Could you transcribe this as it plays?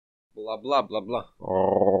blah blah blah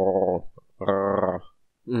blah.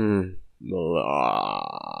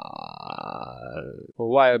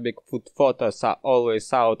 Why Bigfoot photos are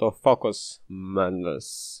always out of focus?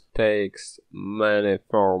 Madness takes many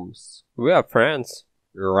forms. We are friends,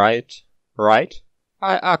 right? Right?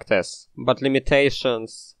 I act as, but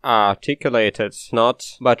limitations are articulated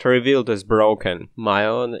not, but revealed as broken. My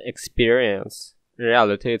own experience,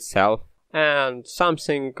 reality itself, and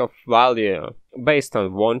something of value based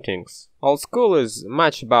on wantings. Old school is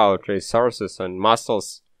much about resources and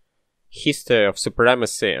muscles, history of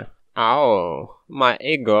supremacy. Oh, my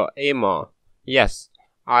emo. Yes,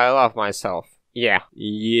 I love myself. Yeah.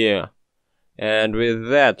 And with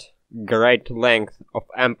that, great length of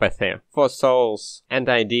empathy for souls and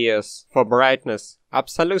ideas, for brightness.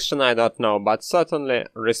 Absolution I don't know, but certainly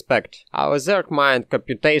respect. Our zerg-mind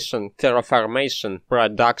computation, terraformation,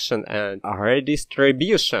 production and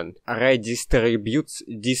redistribution.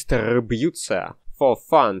 Distribution for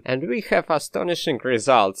fun. And we have astonishing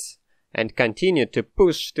results. And continue to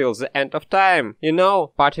push till the end of time. You know,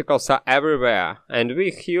 particles are everywhere, and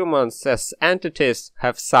we humans as entities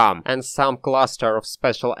have some, and some cluster of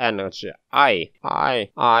special energy. And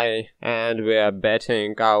we are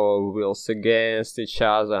betting our wills against each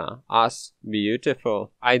other. Us,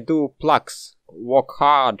 beautiful. I do plugs, work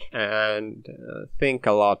hard, and think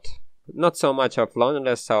a lot. Not so much of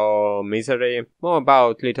loneliness or misery, more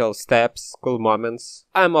about little steps, cool moments.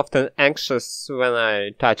 I'm often anxious when I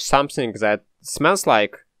touch something that smells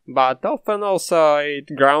like, but often also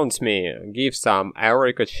it grounds me, gives some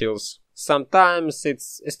eureka chills. Sometimes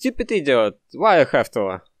it's a stupid idiot, why I have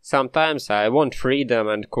to? Sometimes I want freedom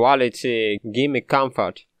and quality, give me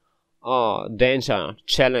comfort. Oh, danger,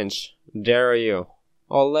 challenge, dare you.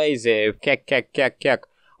 Or lazy, kek.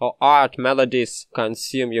 Or art melodies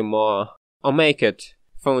consume you more, or make it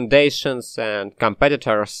foundations and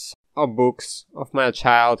competitors, or books of my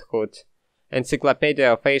childhood,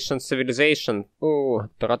 encyclopedia of ancient civilization.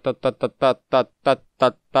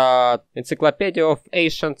 Encyclopedia of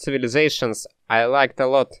ancient civilizations I liked a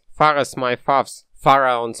lot. Pharaohs my faves,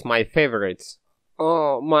 pharaohs my favorites.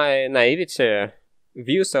 Oh, my naivety.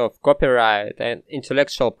 Views of copyright and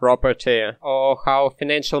intellectual property, or how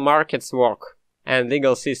financial markets work. And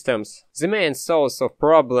legal systems. The main source of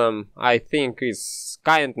problem, I think, is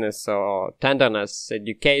kindness or tenderness,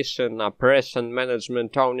 education, oppression,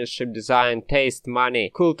 management, ownership, design, taste, money,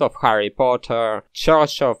 cult of Harry Potter,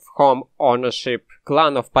 church of home ownership,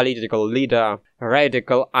 clan of political leader,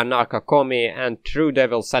 radical anarcho-commie, and true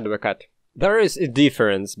devil's advocate. There is a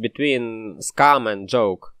difference between scam and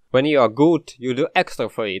joke. When you are good, you do extra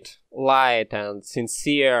for it. Light and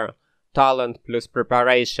sincere. Talent plus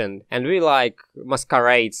preparation, and we like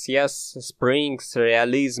masquerades, yes, springs,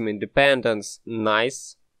 realism, independence,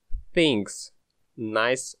 nice things,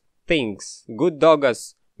 good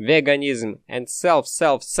doggers, veganism, and self,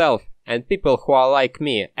 and people who are like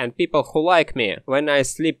me, and people who like me. When I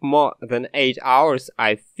sleep more than 8 hours,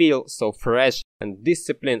 I feel so fresh, and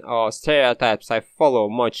discipline or stereotypes I follow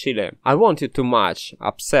more chilly. I want you too much,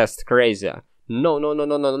 obsessed, crazy. No,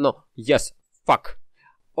 yes, fuck.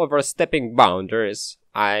 Overstepping boundaries.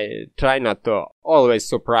 I try not to always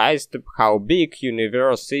surprised how big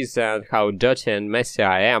universe is and how dirty and messy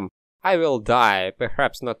I am. I will die,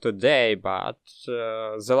 perhaps not today, but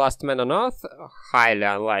the last man on earth? Highly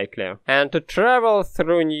unlikely. And to travel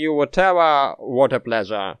through new whatever, what a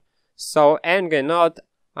pleasure. So angry not,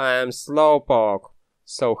 I am slowpoke.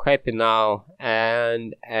 So happy now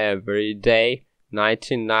and every day.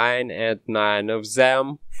 99 and 9 of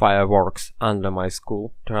them. Fireworks under my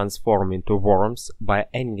school transform into worms by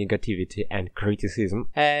any negativity and criticism.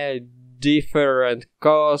 A different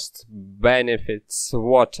cost, benefits,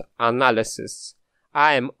 SWOT analysis.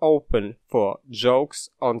 I am open for jokes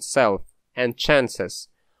on self and chances.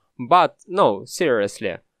 But no,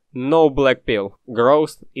 seriously. No black pill.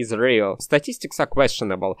 Growth is real. Statistics are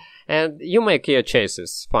questionable. And you make your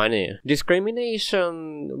choices funny.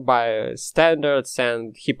 Discrimination by standards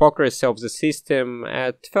and hypocrisy of the system.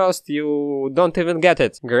 At first you don't even get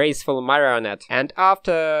it. Graceful marionette. And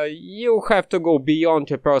after you have to go beyond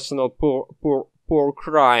your personal poor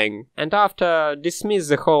crying. And after dismiss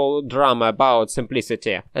the whole drama about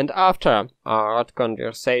simplicity. And after art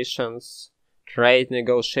conversations, trade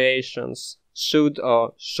negotiations. Should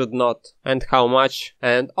or should not, and how much,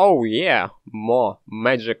 and oh yeah, more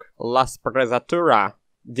magic, las presatura,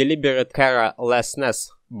 deliberate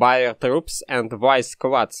carelessness, buyer troops and vice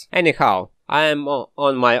squads. Anyhow, I am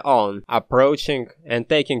on my own, approaching and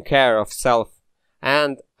taking care of self.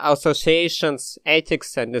 And associations,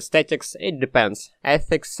 ethics and aesthetics, it depends.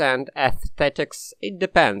 Ethics and aesthetics, it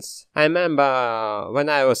depends. I remember when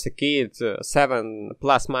I was a kid, 7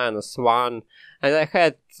 plus minus 1, and I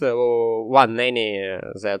had one nanny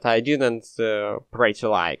that I didn't pretty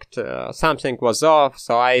liked. Something was off,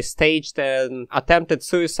 so I staged an attempted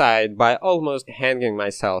suicide by almost hanging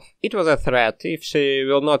myself. It was a threat. If she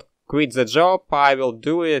will not quit the job, I will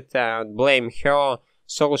do it and blame her,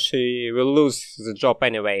 so she will lose the job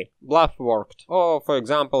anyway. Bluff worked. Or, for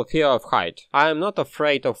example, fear of height. I am not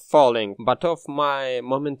afraid of falling, but of my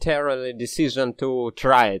momentary decision to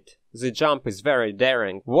try it. The jump is very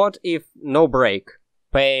daring. What if no break?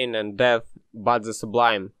 Pain and death, but the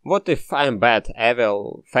sublime. What if I am bad,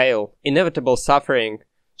 evil, fail, inevitable suffering?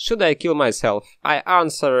 Should I kill myself? I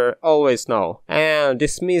answer always no, and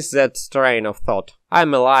dismiss that strain of thought.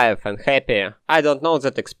 I'm alive and happy. I don't know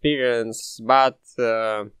that experience, but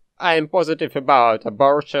I am positive about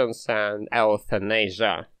abortions and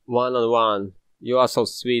euthanasia. One-on-one. You are so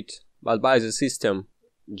sweet, but by the system,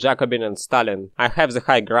 Jacobin and Stalin, I have the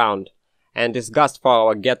high ground, and disgust for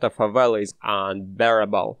our ghetto favela is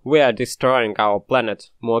unbearable. We are destroying our planet.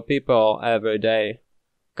 More people every day.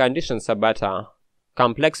 Conditions are better.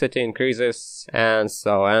 Complexity increases, and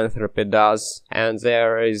so entropy does. And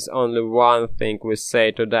there is only one thing we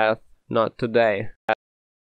say to death: not today.